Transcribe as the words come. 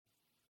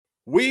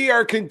We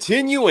are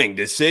continuing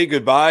to say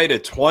goodbye to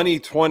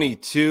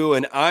 2022,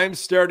 and I'm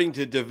starting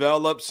to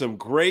develop some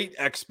great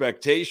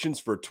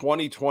expectations for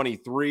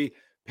 2023.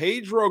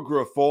 Pedro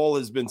Grifol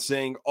has been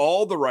saying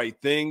all the right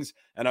things,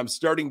 and I'm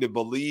starting to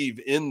believe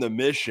in the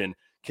mission.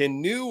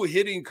 Can new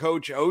hitting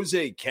coach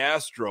Jose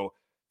Castro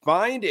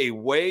find a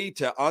way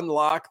to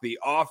unlock the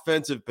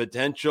offensive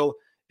potential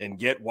and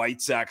get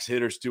White Sox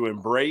hitters to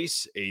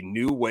embrace a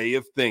new way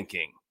of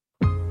thinking?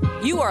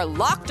 You are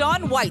Locked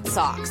On White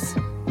Sox,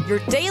 your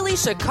daily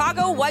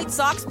Chicago White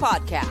Sox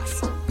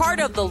podcast.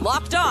 Part of the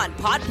Locked On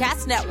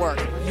Podcast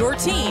Network, your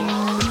team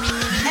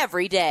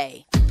every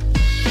day.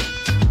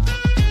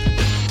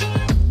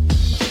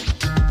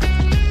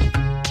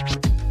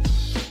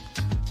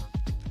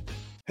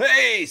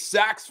 Hey,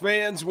 Sox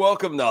fans,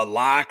 welcome to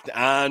Locked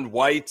On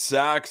White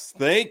Sox.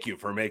 Thank you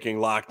for making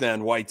Locked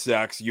On White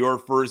Sox your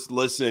first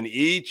listen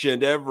each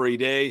and every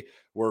day.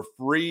 We're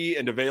free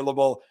and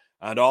available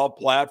on all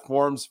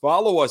platforms.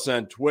 Follow us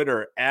on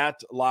Twitter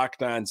at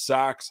Locked On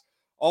Sox.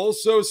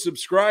 Also,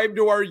 subscribe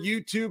to our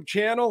YouTube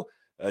channel.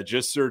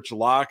 Just search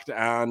Locked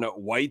On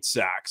White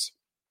Sox.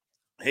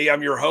 Hey,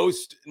 I'm your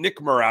host, Nick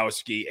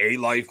Morawski, a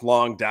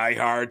lifelong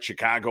diehard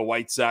Chicago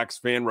White Sox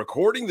fan,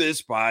 recording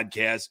this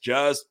podcast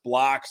just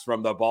blocks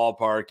from the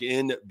ballpark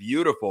in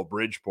beautiful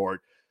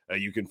Bridgeport.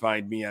 You can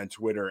find me on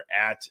Twitter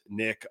at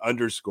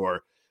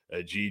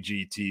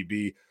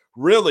Nick_GGTB.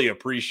 Really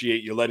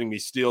appreciate you letting me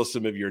steal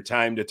some of your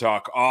time to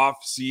talk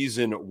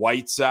off-season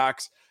White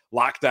Sox.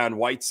 Locked On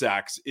White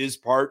Sox is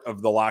part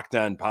of the Locked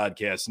On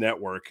Podcast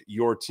Network,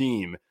 your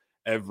team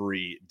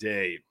every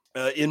day.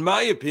 In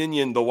my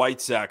opinion, the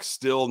White Sox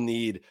still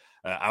need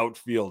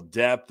outfield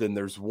depth, and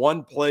there's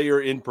one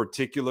player in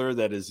particular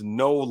that is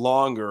no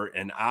longer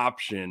an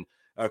option.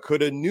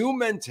 Could a new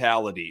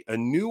mentality, a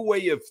new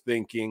way of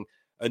thinking,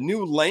 a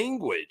new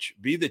language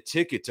be the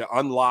ticket to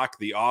unlock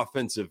the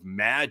offensive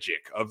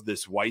magic of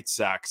this White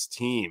Sox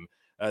team?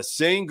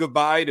 Saying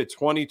goodbye to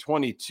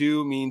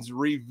 2022 means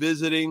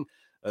revisiting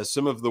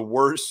some of the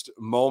worst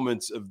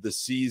moments of the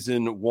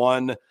season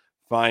one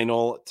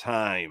final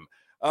time.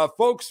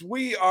 Folks,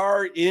 we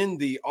are in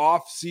the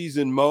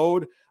off-season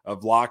mode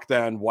of Locked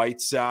On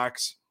White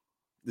Sox.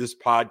 This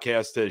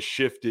podcast has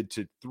shifted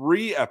to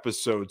 3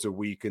 episodes a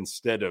week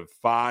instead of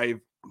 5.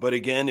 But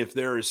again, if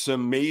there is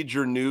some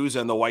major news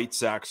on the White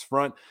Sox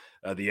front,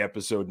 the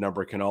episode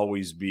number can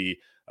always be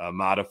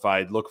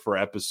modified. Look for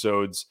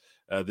episodes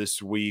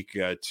this week,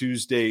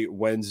 Tuesday,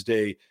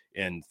 Wednesday,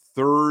 and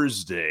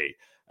Thursday.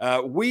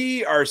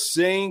 We are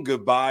saying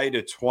goodbye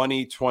to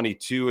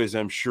 2022, as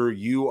I'm sure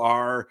you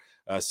are.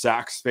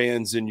 Sox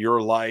fans in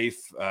your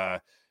life,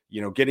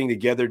 getting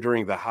together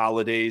during the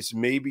holidays.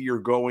 Maybe you're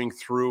going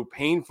through,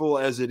 painful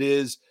as it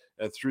is,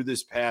 through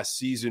this past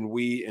season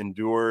we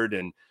endured,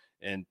 and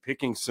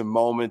picking some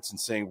moments and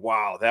saying,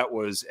 wow, that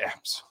was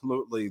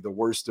absolutely the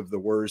worst of the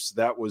worst.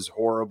 That was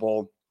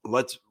horrible.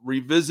 Let's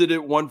revisit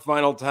it one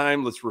final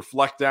time. Let's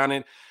reflect on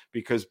it,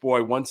 because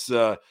boy, once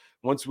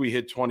we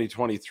hit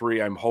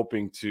 2023, I'm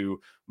hoping to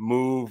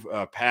move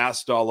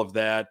past all of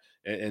that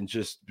and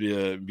just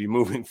be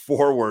moving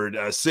forward,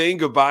 saying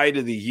goodbye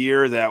to the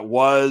year that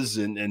was,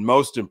 and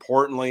most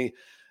importantly,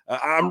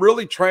 I'm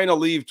really trying to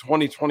leave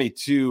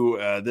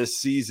 2022 this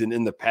season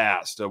in the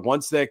past.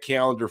 Once that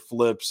calendar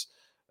flips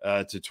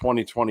to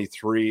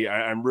 2023,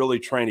 I'm really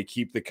trying to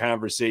keep the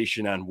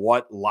conversation on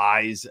what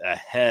lies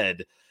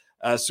ahead.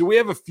 So we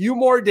have a few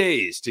more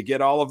days to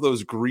get all of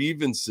those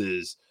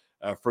grievances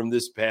from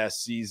this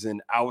past season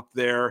out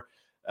there.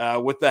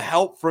 With the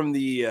help from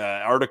the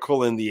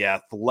article in The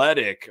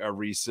Athletic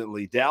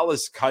recently,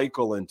 Dallas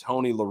Keuchel and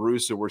Tony La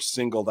Russa were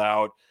singled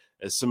out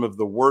as some of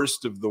the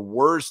worst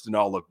in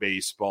all of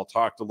baseball.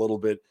 Talked a little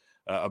bit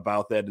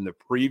about that in the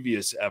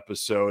previous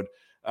episode.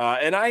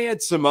 And I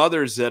had some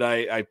others that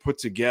I put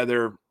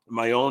together,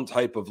 my own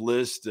type of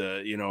list.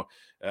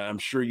 I'm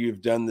sure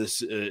you've done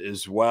this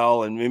as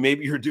well, and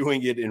maybe you're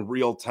doing it in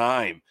real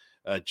time,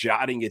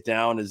 jotting it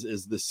down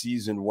as the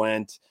season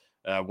went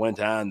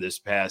on this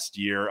past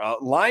year.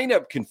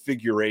 Lineup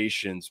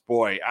configurations,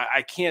 boy,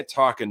 I can't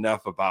talk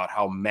enough about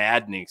how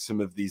maddening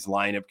some of these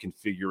lineup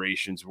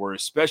configurations were,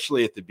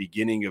 especially at the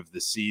beginning of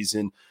the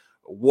season.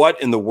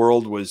 What in the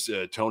world was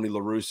Tony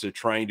La Russa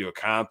trying to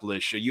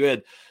accomplish? You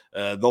had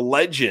the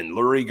legend,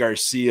 Leury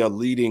Garcia,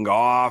 leading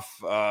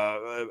off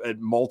at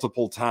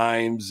multiple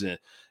times.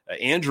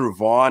 Andrew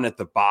Vaughn at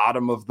the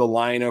bottom of the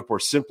lineup, or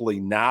simply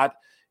not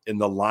in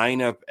the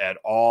lineup at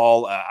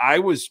all. I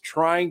was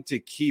trying to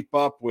keep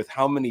up with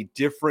how many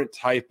different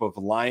type of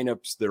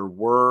lineups there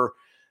were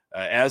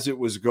as it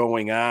was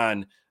going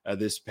on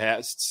this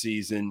past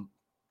season.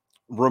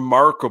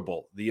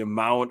 Remarkable, the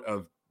amount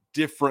of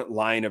different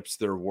lineups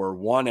there were,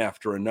 one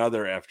after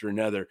another.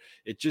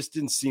 It just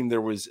didn't seem there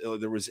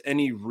was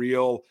any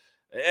real,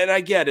 and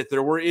I get it,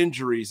 there were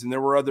injuries and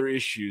there were other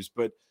issues,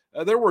 but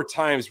there were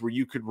times where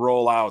you could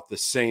roll out the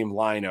same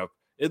lineup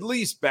at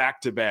least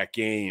back-to-back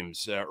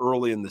games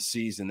early in the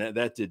season.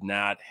 That did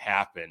not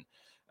happen.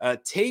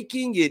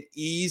 Taking it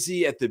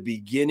easy at the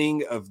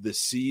beginning of the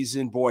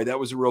season, boy, that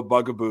was a real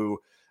bugaboo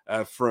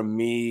from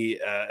me,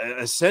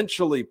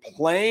 essentially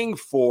playing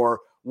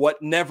for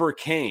what never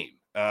came,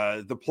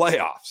 the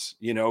playoffs,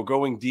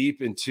 going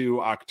deep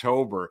into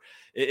October.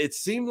 It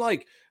seemed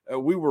like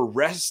we were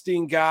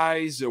resting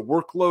guys,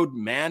 workload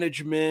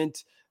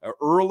management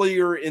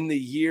earlier in the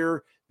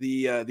year.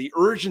 The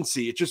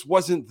urgency, it just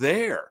wasn't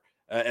there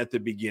at the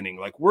beginning.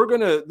 Like,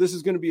 this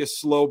is going to be a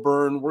slow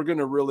burn. We're going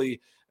to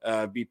really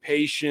be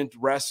patient,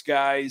 rest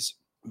guys,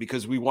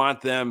 because we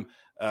want them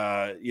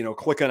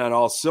clicking on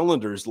all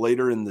cylinders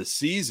later in the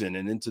season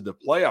and into the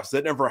playoffs.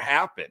 That never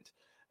happened.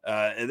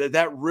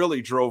 That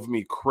really drove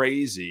me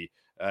crazy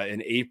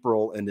in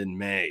April and in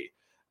May.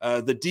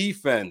 The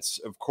defense,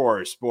 of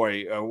course,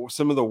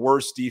 some of the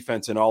worst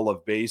defense in all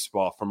of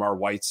baseball from our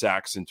White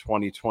Sox in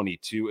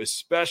 2022,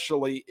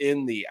 especially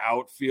in the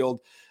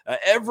outfield.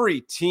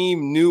 Every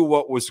team knew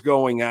what was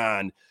going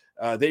on.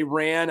 They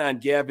ran on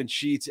Gavin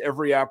Sheets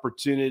every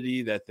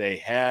opportunity that they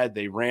had.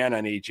 They ran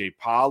on A.J.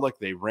 Pollock.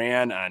 They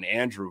ran on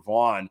Andrew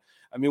Vaughn.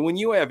 I mean, when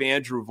you have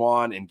Andrew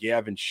Vaughn and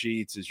Gavin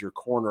Sheets as your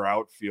corner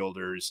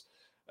outfielders,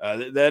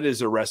 that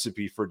is a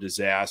recipe for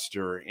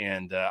disaster.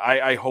 And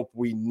I hope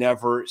we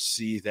never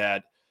see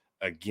that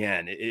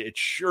again. It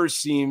sure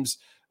seems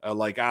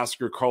like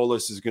Oscar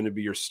Colas is going to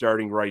be your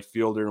starting right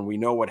fielder. And we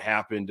know what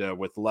happened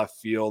with left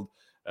field.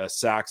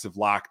 Sox have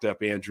locked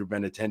up Andrew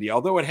Benintendi.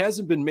 Although it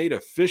hasn't been made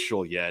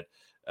official yet,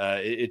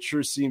 it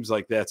sure seems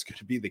like that's going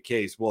to be the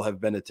case. We'll have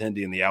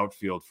Benintendi in the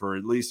outfield for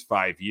at least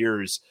 5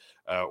 years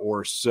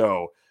or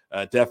so.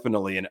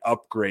 Definitely an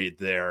upgrade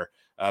there.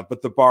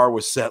 But the bar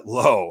was set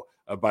low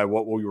by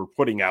what we were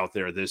putting out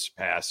there this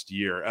past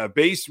year.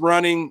 Base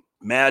running,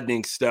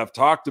 maddening stuff.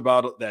 Talked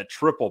about that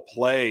triple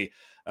play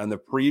on the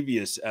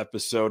previous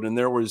episode, and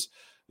there was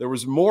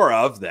more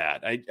of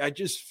that. I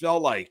just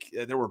felt like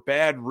there were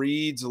bad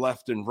reads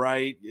left and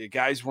right.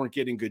 Guys weren't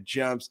getting good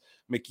jumps.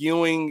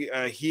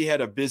 McEwing, he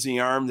had a busy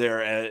arm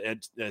there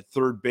at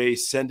third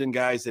base, sending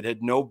guys that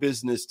had no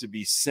business to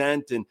be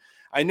sent. And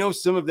I know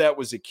some of that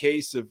was a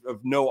case of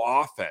no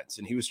offense,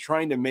 and he was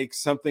trying to make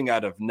something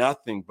out of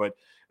nothing, but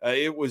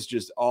it was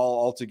just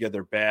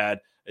altogether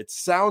bad. It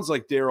sounds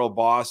like Daryl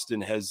Boston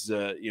has,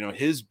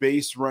 his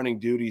base running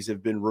duties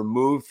have been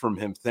removed from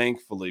him,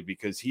 thankfully,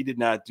 because he did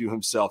not do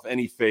himself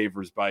any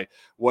favors by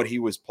what he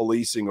was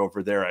policing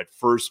over there at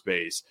first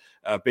base.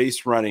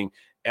 Base running,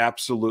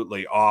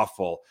 absolutely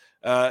awful.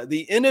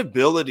 The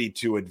inability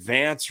to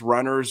advance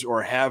runners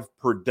or have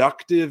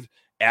productive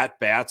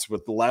at-bats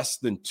with less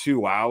than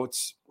 2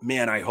 outs.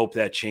 Man, I hope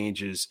that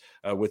changes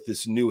with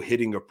this new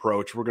hitting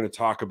approach. We're going to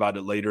talk about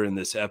it later in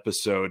this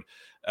episode.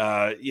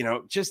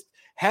 Just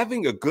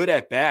having a good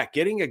at-bat,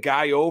 getting a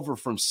guy over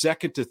from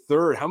second to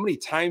third. How many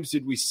times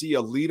did we see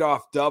a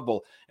leadoff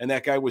double and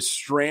that guy was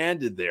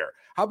stranded there?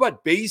 How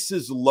about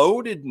bases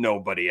loaded,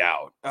 nobody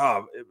out?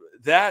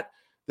 That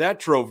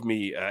drove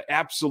me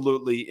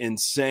absolutely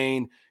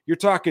insane. You're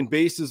talking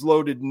bases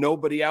loaded,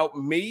 nobody out.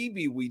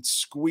 Maybe we'd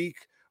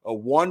squeak a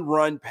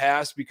 1-run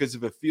pass because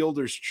of a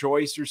fielder's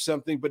choice or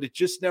something, but it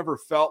just never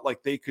felt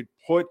like they could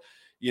put,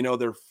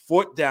 their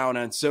foot down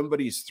on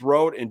somebody's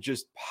throat and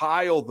just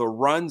pile the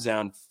runs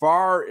on.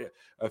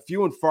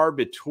 Few and far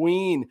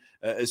between,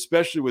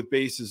 especially with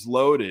bases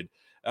loaded.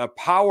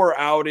 Power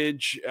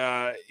outage,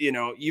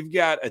 you've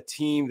got a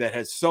team that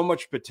has so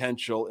much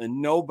potential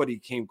and nobody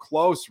came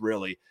close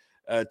really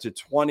to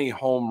 20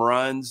 home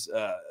runs.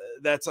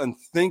 That's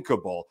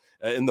unthinkable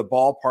in the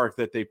ballpark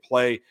that they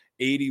play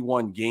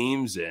 81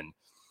 games in.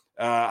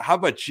 How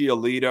about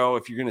Giolito?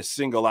 If you're going to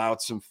single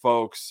out some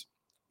folks,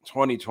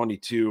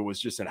 2022 was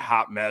just a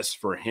hot mess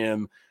for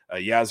him.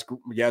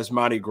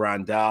 Yasmani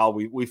Grandal,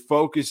 we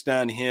focused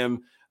on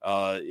him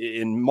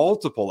in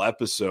multiple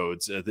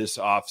episodes this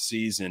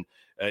offseason.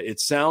 It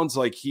sounds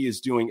like he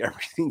is doing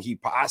everything he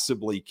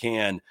possibly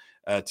can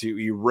to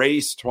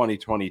erase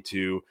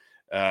 2022.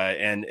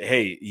 And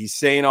hey, he's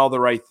saying all the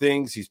right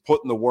things. He's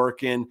putting the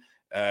work in.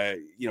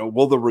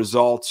 Will the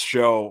results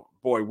show?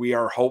 Boy, we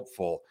are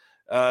hopeful.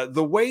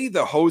 The way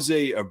the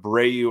Jose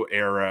Abreu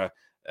era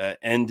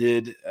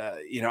ended,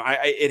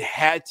 it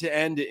had to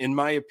end. In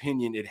my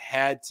opinion, it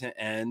had to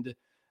end.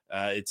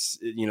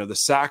 The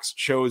Sox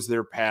chose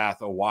their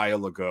path a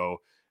while ago,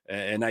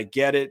 and I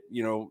get it.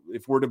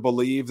 If we're to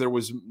believe there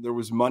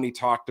was money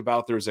talked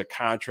about, there's a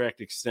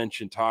contract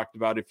extension talked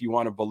about. If you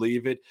want to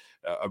believe it,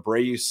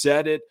 Abreu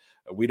said it.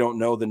 We don't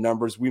know the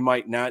numbers. We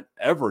might not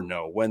ever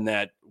know when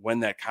that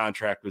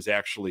contract was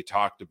actually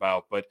talked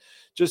about, but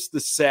just the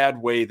sad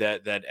way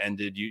that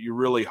ended. You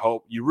really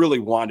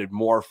wanted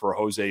more for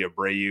Jose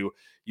Abreu.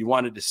 You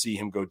wanted to see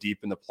him go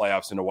deep in the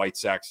playoffs in a White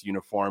Sox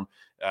uniform,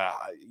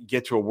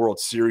 get to a World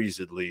Series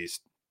at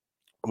least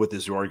with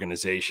his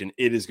organization.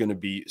 It is going to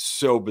be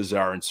so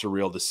bizarre and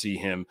surreal to see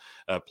him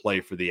play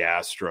for the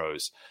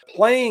Astros.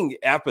 Playing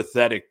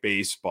apathetic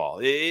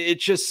baseball, it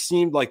just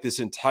seemed like this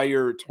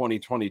entire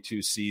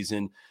 2022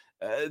 season,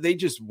 they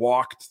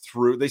sleptwalked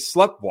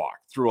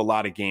through a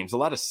lot of games, a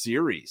lot of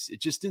series.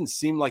 It just didn't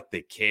seem like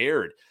they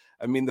cared.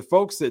 I mean, the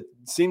folks that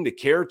seemed to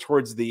care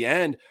towards the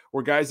end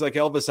were guys like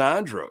Elvis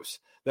Andrus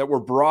that were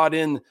brought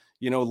in,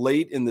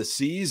 late in the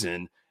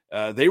season.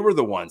 they were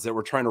the ones that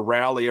were trying to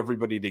rally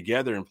everybody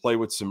together and play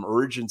with some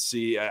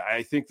urgency.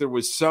 I think there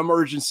was some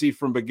urgency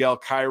from Miguel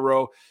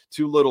Cairo,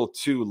 too little,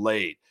 too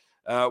late.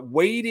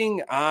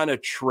 Waiting on a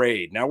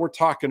trade. Now we're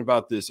talking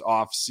about this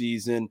off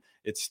season.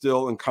 It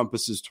still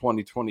encompasses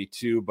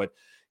 2022, but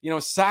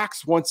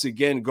Sox once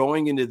again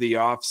going into the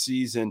off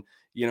season,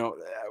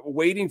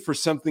 waiting for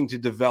something to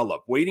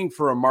develop, waiting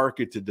for a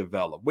market to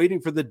develop, waiting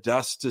for the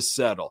dust to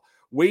settle,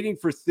 waiting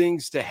for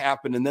things to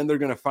happen, and then they're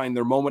going to find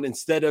their moment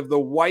instead of the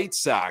White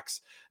Sox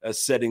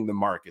setting the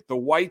market, the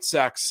White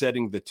Sox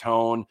setting the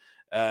tone.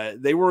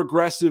 They were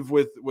aggressive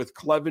with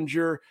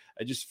Clevenger.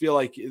 I just feel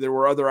like there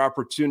were other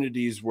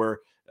opportunities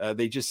where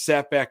they just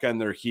sat back on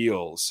their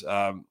heels.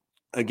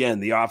 Again,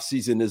 the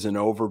offseason isn't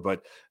over,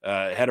 but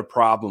had a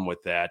problem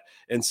with that.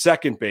 And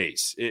second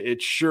base,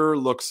 it sure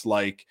looks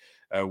like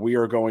we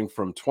are going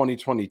from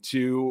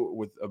 2022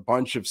 with a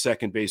bunch of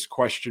second base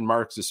question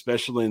marks,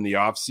 especially in the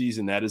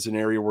offseason. That is an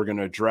area we're going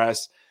to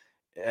address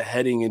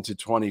heading into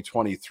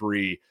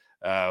 2023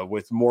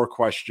 with more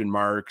question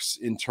marks,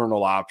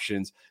 internal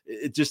options.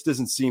 It just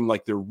doesn't seem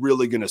like they're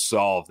really going to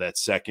solve that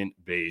second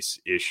base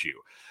issue.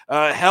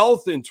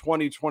 Health in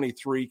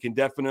 2023 can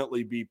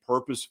definitely be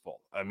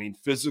purposeful. I mean,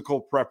 physical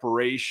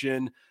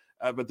preparation,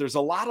 but there's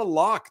a lot of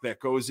luck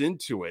that goes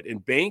into it.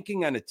 And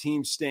banking on a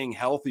team staying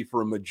healthy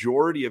for a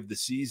majority of the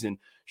season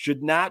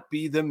should not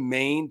be the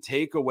main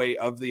takeaway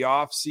of the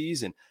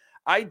offseason.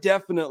 I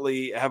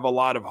definitely have a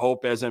lot of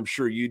hope, as I'm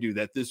sure you do,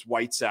 that this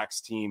White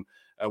Sox team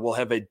will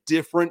have a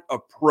different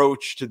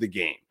approach to the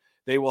game.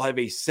 They will have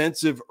a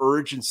sense of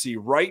urgency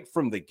right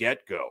from the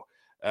get-go.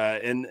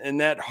 And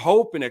that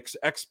hope and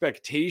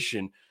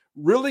expectation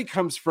really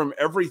comes from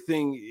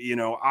everything,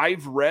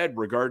 I've read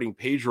regarding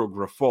Pedro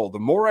Grifol. The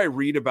more I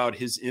read about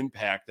his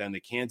impact on the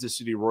Kansas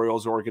City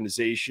Royals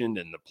organization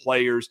and the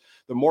players,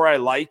 the more I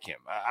like him.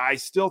 I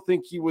still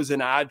think he was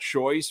an odd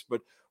choice,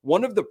 but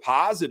one of the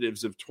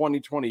positives of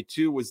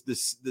 2022 was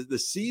the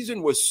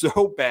season was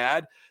so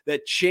bad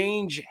that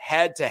change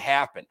had to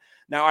happen.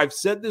 Now, I've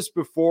said this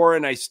before,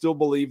 and I still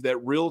believe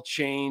that real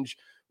change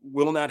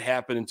will not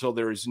happen until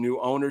there is new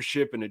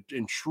ownership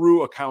and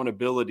true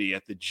accountability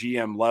at the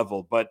GM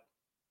level. But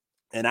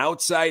an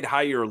outside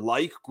hire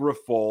like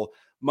Grifol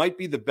might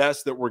be the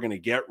best that we're going to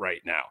get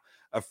right now.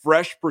 A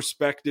fresh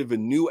perspective, a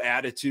new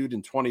attitude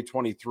in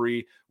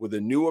 2023 with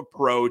a new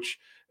approach.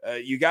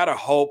 You got to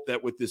hope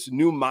that with this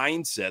new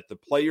mindset, the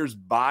players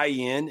buy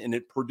in and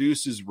it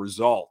produces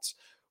results.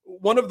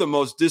 One of the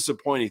most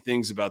disappointing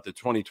things about the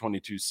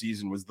 2022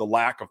 season was the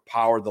lack of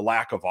power, the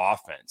lack of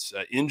offense.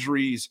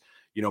 Injuries,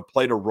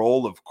 played a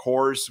role, of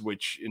course,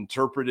 which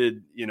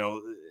interpreted,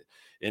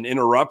 and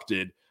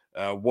interrupted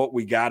what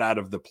we got out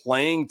of the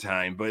playing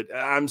time. But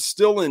I'm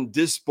still in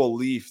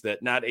disbelief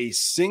that not a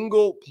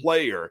single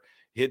player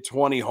hit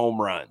 20 home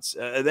runs.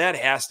 That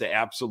has to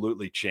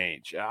absolutely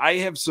change. I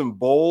have some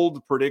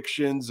bold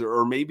predictions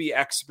or maybe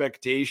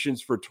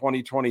expectations for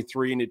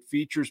 2023, and it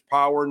features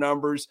power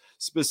numbers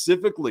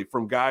specifically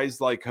from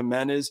guys like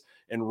Jimenez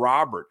and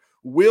Robert.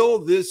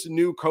 Will this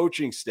new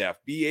coaching staff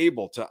be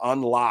able to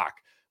unlock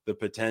the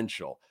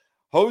potential?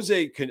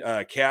 Jose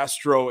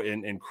Castro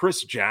and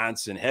Chris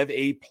Johnson have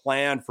a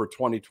plan for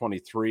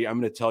 2023. I'm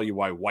going to tell you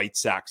why White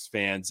Sox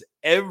fans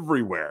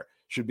everywhere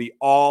should be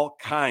all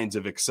kinds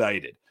of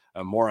excited.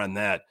 More on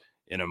that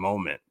in a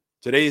moment.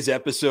 Today's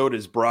episode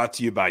is brought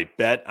to you by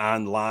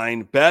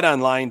BetOnline.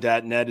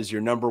 BetOnline.net is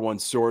your number one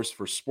source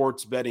for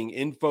sports betting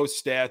info,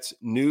 stats,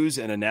 news,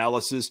 and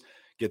analysis.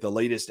 Get the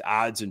latest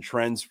odds and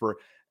trends for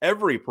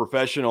every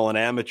professional and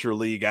amateur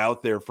league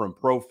out there, from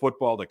pro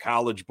football to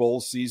college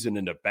bowl season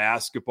into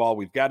basketball.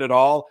 We've got it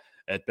all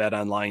at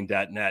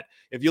betonline.net.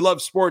 If you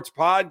love sports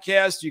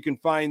podcasts, you can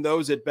find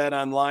those at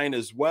BetOnline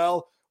as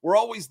well. We're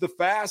always the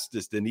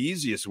fastest and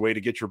easiest way to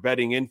get your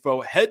betting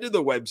info. Head to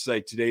the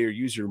website today or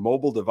use your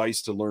mobile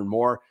device to learn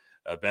more.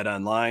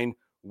 BetOnline,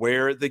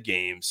 where the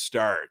game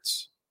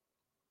starts.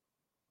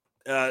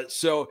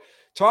 So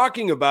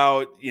talking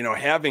about,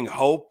 having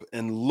hope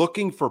and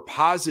looking for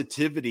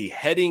positivity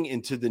heading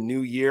into the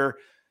new year.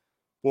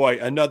 Boy,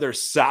 another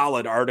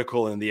solid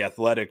article in The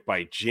Athletic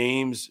by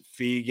James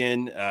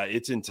Fegan.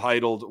 It's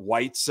entitled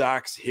White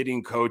Sox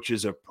Hitting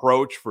Coach's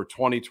Approach for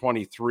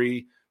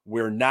 2023.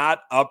 We're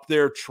not up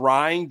there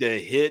trying to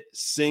hit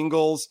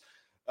singles.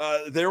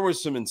 There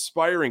was some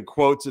inspiring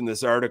quotes in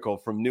this article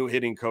from new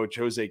hitting coach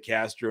Jose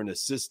Castro and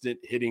assistant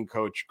hitting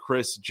coach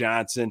Chris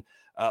Johnson.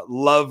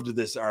 Loved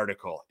this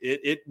article.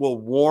 It will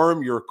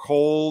warm your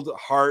cold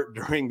heart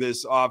during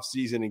this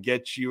offseason and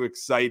get you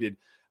excited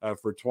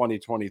for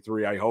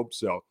 2023. I hope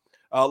so.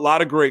 A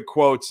lot of great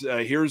quotes.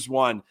 Here's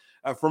one.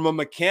 From a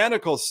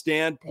mechanical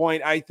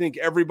standpoint, I think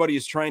everybody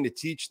is trying to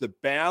teach the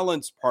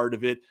balance part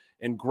of it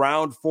and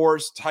ground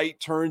force, tight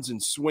turns,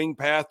 and swing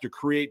path to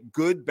create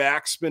good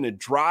backspin and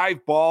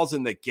drive balls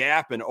in the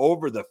gap and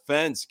over the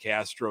fence,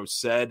 Castro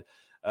said.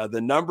 The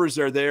numbers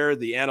are there,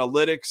 the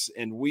analytics,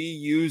 and we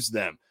use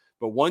them.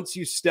 But once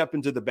you step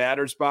into the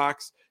batter's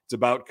box, it's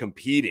about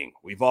competing.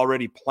 We've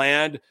already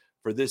planned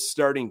for this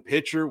starting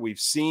pitcher. We've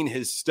seen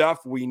his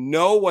stuff. We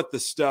know what the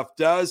stuff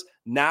does.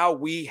 Now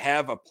we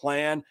have a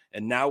plan,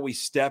 and now we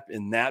step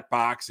in that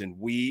box and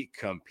we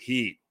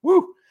compete.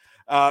 Woo!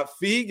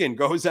 Fegan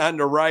goes on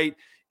to write,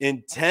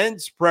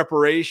 intense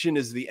preparation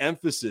is the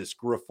emphasis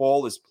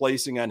Grifol is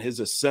placing on his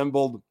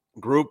assembled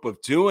group of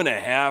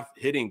 2.5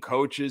 hitting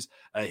coaches,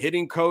 a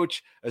hitting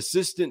coach,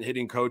 assistant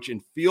hitting coach,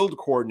 and field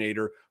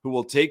coordinator who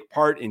will take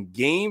part in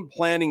game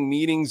planning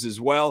meetings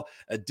as well.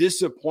 A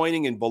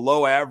disappointing and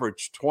below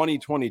average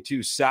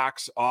 2022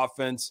 Sox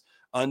offense,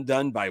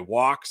 undone by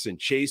walks and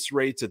chase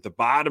rates at the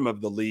bottom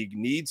of the league,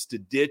 needs to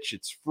ditch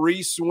its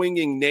free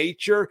swinging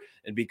nature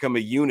and become a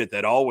unit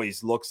that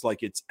always looks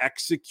like it's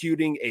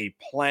executing a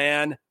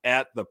plan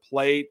at the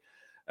plate.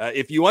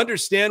 If you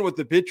understand what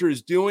the pitcher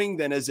is doing,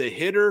 then as a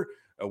hitter,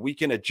 we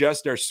can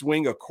adjust our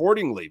swing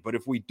accordingly. But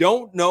if we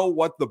don't know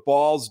what the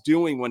ball's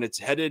doing when it's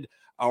headed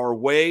our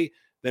way,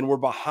 then we're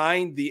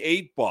behind the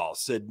 8 ball,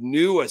 said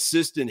new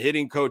assistant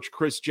hitting coach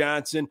Chris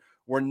Johnson.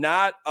 We're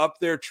not up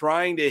there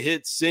trying to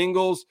hit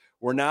singles.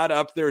 We're not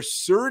up there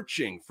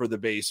searching for the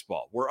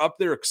baseball. We're up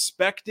there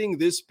expecting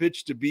this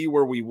pitch to be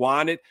where we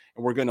want it,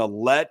 and we're going to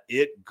let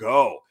it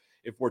go.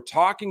 If we're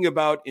talking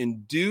about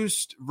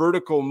induced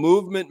vertical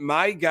movement,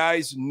 my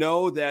guys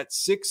know that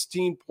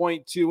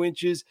 16.2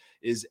 inches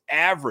is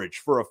average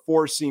for a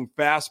 4-seam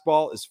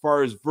fastball as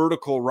far as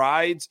vertical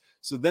rides.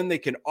 So then they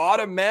can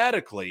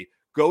automatically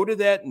go to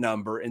that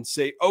number and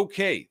say,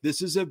 okay,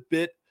 this is a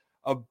bit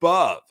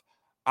above.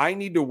 I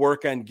need to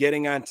work on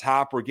getting on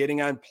top or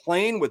getting on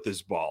plane with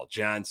this ball,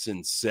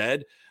 Johnson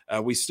said.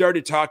 We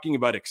started talking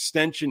about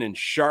extension in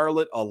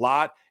Charlotte a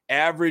lot.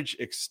 Average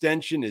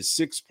extension is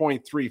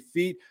 6.3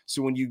 feet.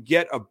 So when you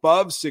get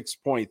above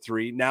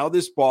 6.3, now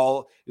this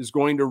ball is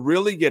going to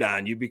really get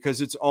on you because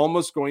it's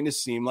almost going to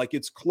seem like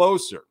it's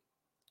closer.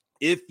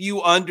 If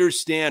you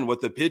understand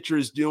what the pitcher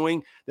is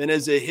doing, then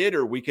as a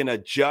hitter, we can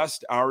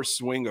adjust our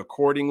swing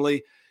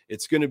accordingly.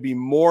 It's going to be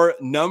more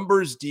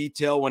numbers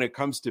detail when it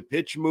comes to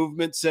pitch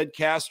movement, said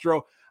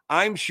Castro.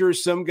 I'm sure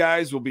some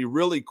guys will be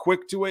really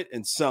quick to it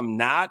and some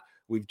not.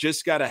 We've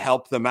just got to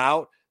help them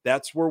out.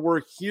 That's where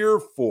we're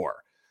here for.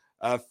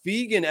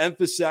 Fegan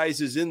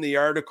emphasizes in the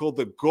article,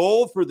 the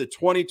goal for the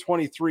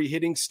 2023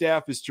 hitting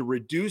staff is to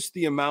reduce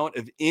the amount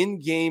of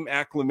in-game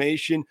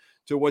acclimation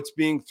to what's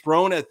being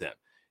thrown at them.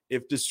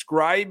 If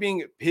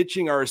describing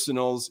pitching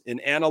arsenals in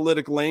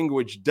analytic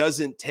language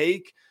doesn't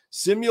take,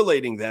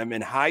 simulating them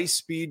in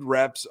high-speed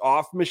reps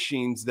off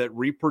machines that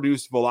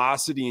reproduce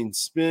velocity and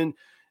spin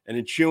and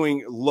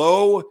ensuing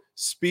low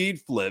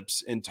speed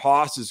flips and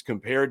tosses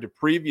compared to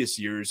previous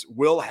years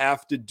will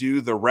have to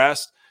do the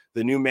rest.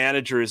 The new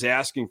manager is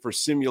asking for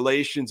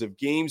simulations of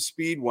game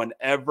speed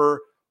whenever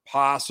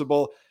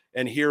possible.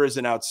 And here is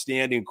an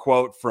outstanding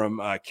quote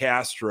from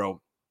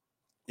Castro.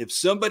 If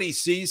somebody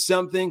sees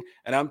something,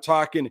 and I'm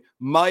talking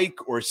Mike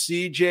or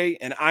CJ,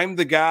 and I'm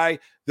the guy,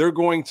 they're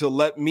going to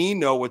let me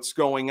know what's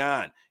going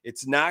on.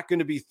 It's not going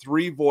to be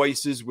 3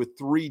 voices with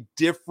 3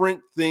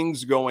 different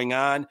things going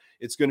on.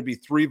 It's going to be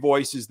 3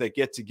 voices that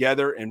get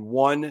together and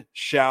one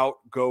shout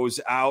goes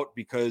out,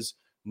 because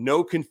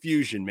no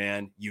confusion,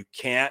 man. You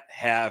can't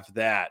have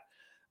that.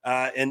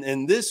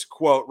 And this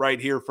quote right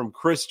here from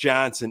Chris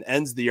Johnson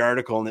ends the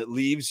article, and it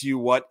leaves you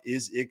what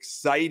is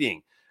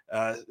excited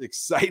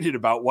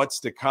about what's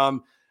to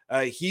come.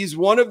 He's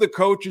one of the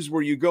coaches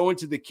where you go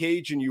into the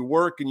cage and you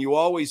work and you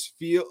always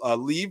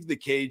leave the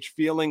cage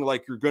feeling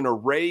like you're going to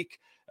rake.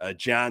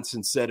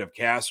 Johnson said of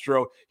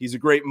Castro, he's a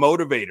great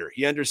motivator.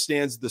 He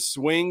understands the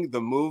swing,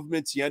 the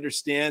movements. He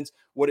understands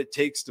what it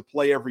takes to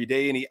play every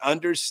day. And he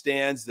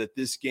understands that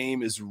this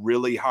game is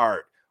really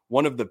hard.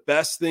 One of the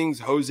best things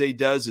Jose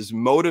does is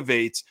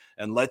motivates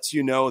and lets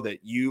you know that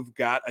you've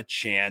got a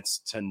chance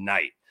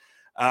tonight.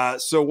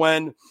 So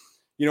when,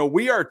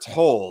 we are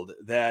told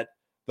that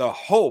the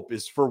hope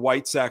is for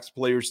White Sox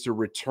players to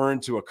return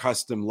to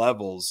accustomed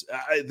levels,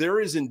 there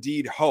is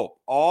indeed hope.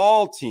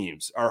 All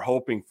teams are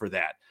hoping for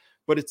that.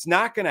 But it's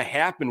not going to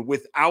happen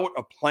without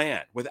a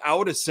plan,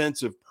 without a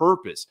sense of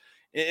purpose.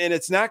 And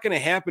it's not going to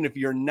happen if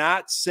you're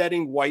not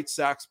setting White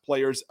Sox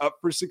players up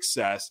for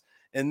success,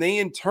 and they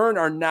in turn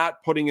are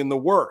not putting in the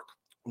work.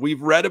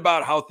 We've read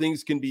about how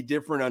things can be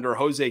different under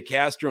Jose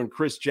Castro and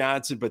Chris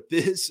Johnson, but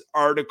this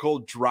article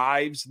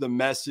drives the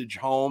message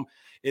home.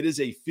 It is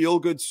a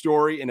feel-good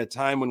story in a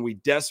time when we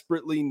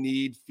desperately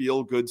need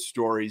feel-good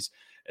stories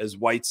as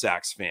White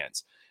Sox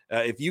fans.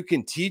 If you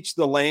can teach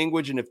the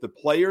language and if the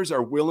players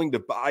are willing to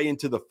buy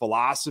into the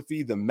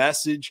philosophy, the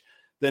message,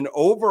 then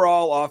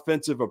overall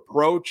offensive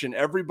approach and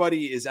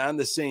everybody is on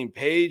the same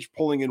page,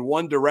 pulling in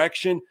one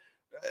direction,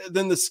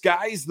 then the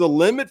sky's the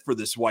limit for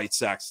this White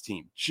Sox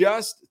team.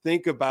 Just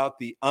think about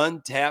the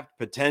untapped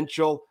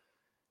potential.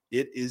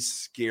 It is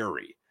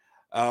scary.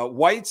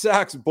 White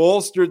Sox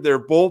bolstered their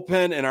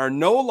bullpen and are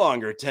no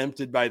longer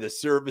tempted by the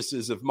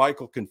services of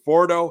Michael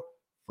Conforto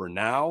for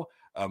now.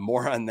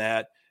 More on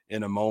that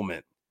in a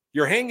moment.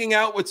 You're hanging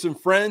out with some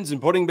friends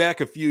and putting back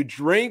a few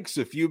drinks.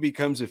 A few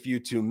becomes a few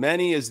too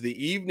many as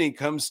the evening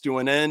comes to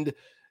an end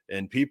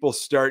and people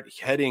start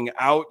heading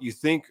out. You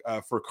think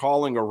for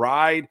calling a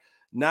ride.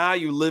 Nah,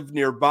 you live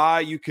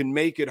nearby. You can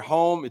make it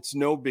home. It's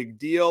no big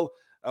deal.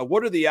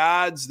 What are the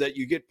odds that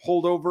you get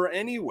pulled over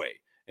anyway?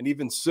 And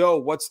even so,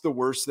 what's the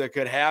worst that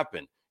could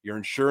happen? Your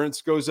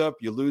insurance goes up,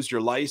 you lose your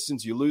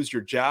license, you lose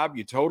your job,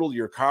 you total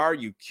your car,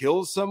 you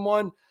kill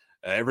someone.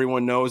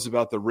 Everyone knows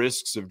about the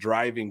risks of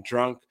driving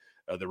drunk.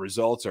 The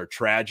results are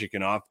tragic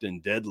and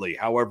often deadly.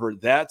 However,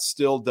 that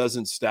still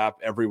doesn't stop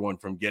everyone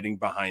from getting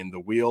behind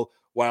the wheel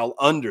while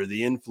under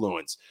the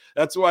influence.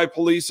 That's why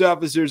police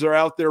officers are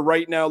out there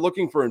right now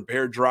looking for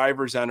impaired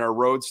drivers on our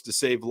roads to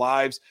save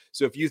lives.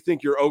 So if you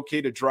think you're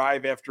okay to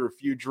drive after a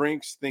few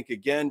drinks, think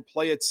again,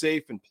 play it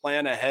safe, and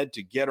plan ahead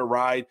to get a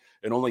ride.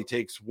 It only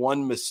takes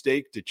one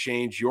mistake to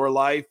change your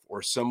life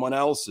or someone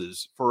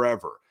else's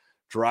forever.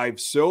 Drive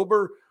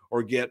sober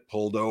or get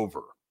pulled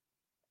over.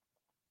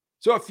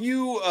 So a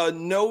few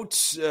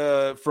notes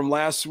from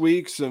last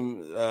week,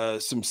 some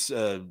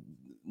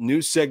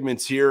news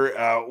segments here.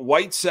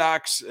 White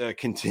Sox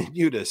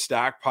continue to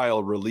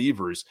stockpile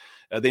relievers.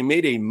 They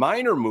made a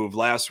minor move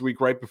last week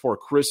right before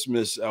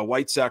Christmas.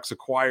 White Sox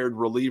acquired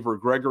reliever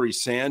Gregory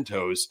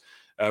Santos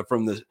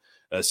from the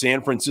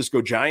San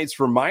Francisco Giants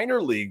for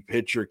minor league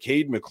pitcher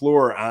Cade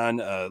McClure on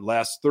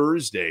last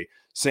Thursday.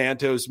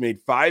 Santos made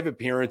 5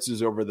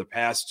 appearances over the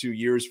past 2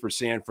 years for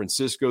San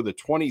Francisco. The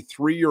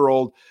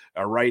 23-year-old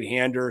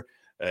right-hander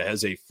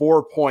has a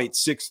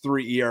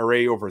 4.63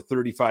 ERA over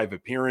 35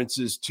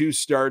 appearances, 2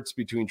 starts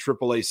between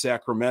AAA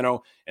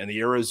Sacramento and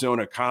the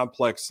Arizona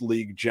Complex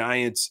League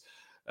Giants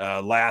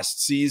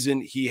last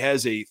season. He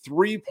has a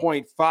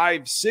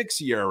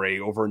 3.56 ERA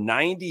over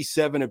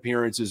 97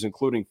 appearances,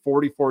 including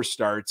 44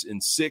 starts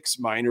in 6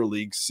 minor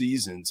league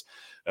seasons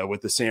with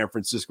the San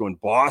Francisco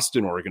and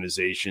Boston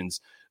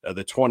organizations.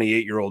 The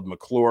 28-year-old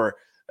McClure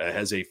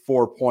has a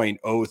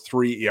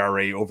 4.03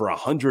 ERA over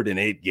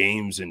 108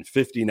 games and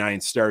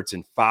 59 starts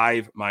in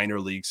 5 minor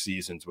league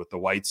seasons with the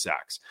White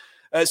Sox.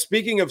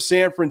 Speaking of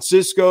San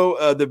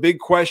Francisco, the big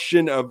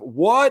question of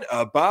what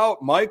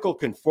about Michael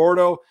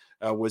Conforto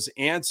was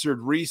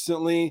answered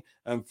recently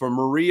from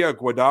Maria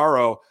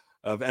Guadaro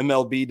of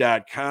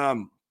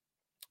MLB.com.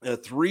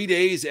 3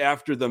 days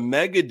after the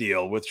mega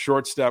deal with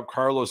shortstop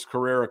Carlos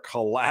Carrera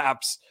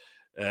collapsed,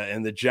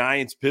 and the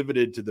Giants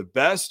pivoted to the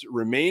best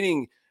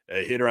remaining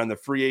hitter on the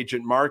free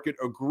agent market,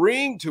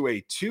 agreeing to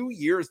a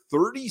 2-year,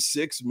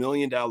 $36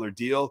 million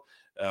deal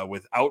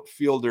with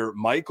outfielder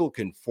Michael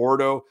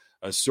Conforto.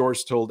 A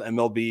source told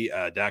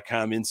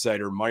MLB.com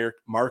insider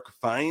Mark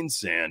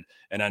Feinsand.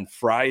 And on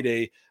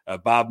Friday,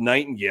 Bob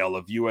Nightingale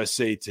of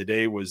USA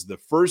Today was the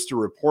first to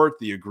report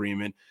the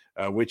agreement,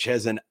 which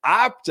has an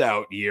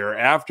opt-out year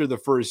after the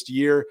first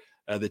year.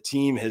 The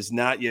team has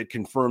not yet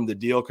confirmed the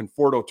deal.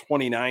 Conforto,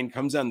 29,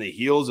 comes on the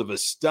heels of a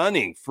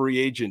stunning free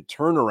agent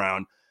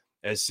turnaround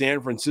as San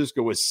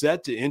Francisco was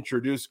set to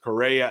introduce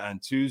Correa on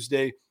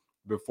Tuesday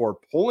before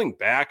pulling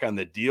back on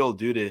the deal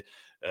due to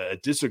a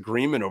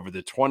disagreement over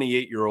the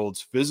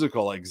 28-year-old's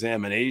physical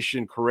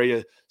examination.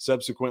 Correa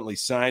subsequently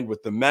signed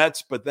with the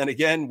Mets, but then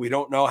again, we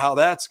don't know how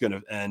that's going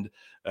to end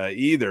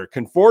either.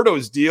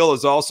 Conforto's deal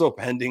is also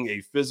pending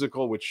a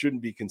physical, which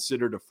shouldn't be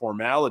considered a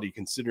formality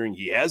considering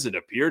he hasn't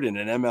appeared in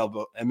an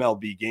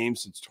MLB game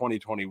since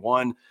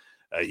 2021.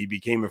 He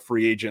became a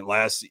free agent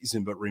last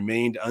season, but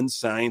remained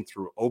unsigned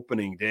through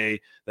opening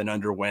day, then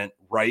underwent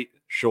right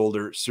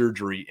shoulder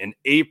surgery in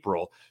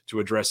April to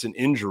address an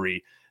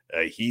injury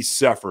he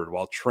suffered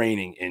while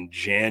training in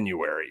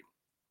January.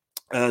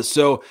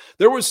 So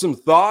there was some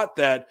thought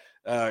that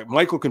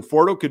Michael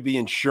Conforto could be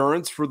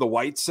insurance for the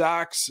White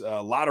Sox.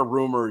 A lot of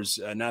rumors,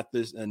 not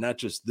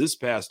just this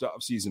past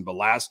offseason, but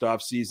last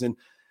offseason.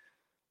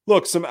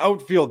 Look, some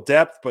outfield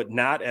depth, but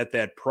not at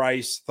that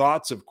price.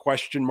 Thoughts of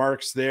question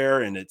marks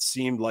there, and it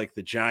seemed like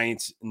the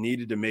Giants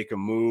needed to make a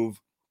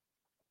move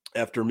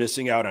after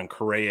missing out on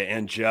Correa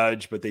and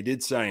Judge, but they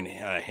did sign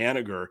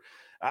Haniger.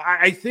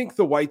 I think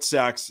the White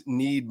Sox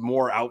need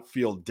more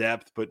outfield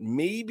depth, but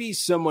maybe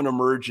someone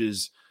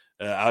emerges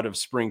out of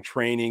spring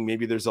training.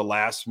 Maybe there's a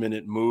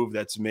last-minute move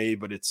that's made,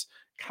 but it's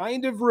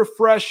kind of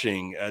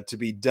refreshing to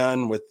be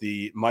done with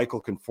the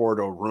Michael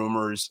Conforto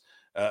rumors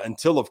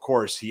until, of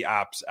course, he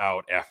opts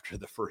out after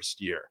the first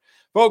year.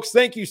 Folks,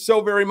 thank you so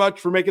very much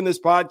for making this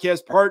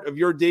podcast part of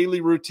your daily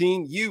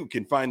routine. You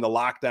can find the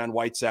Locked On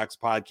White Sox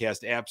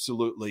podcast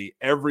absolutely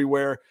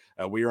everywhere.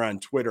 We are on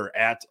Twitter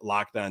at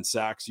Locked On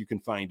Sox. You can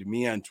find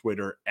me on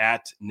Twitter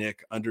at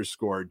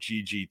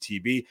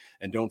Nick_GGTB.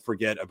 And don't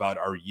forget about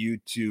our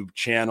YouTube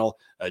channel.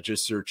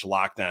 Just search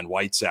Locked On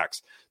White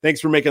Sox.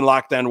 Thanks for making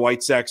Locked On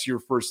White Sox your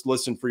first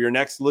listen. For your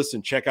next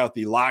listen, check out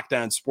the Locked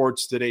On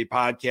Sports Today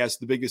podcast,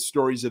 the biggest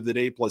stories of the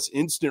day, plus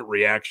instant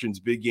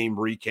reactions, big game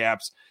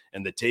recaps,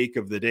 and the take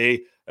of the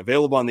day.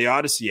 Available on the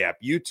Odyssey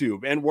app,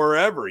 YouTube, and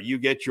wherever you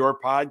get your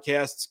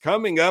podcasts.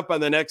 Coming up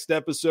on the next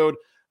episode,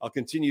 I'll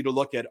continue to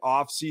look at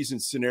off-season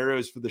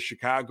scenarios for the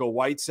Chicago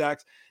White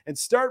Sox and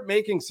start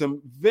making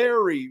some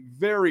very,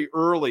 very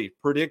early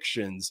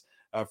predictions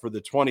for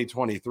the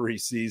 2023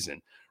 season.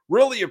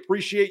 Really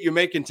appreciate you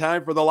making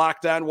time for the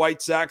Locked On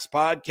White Sox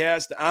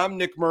podcast. I'm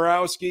Nick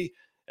Morawski,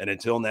 and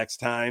until next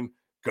time,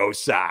 go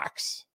Sox.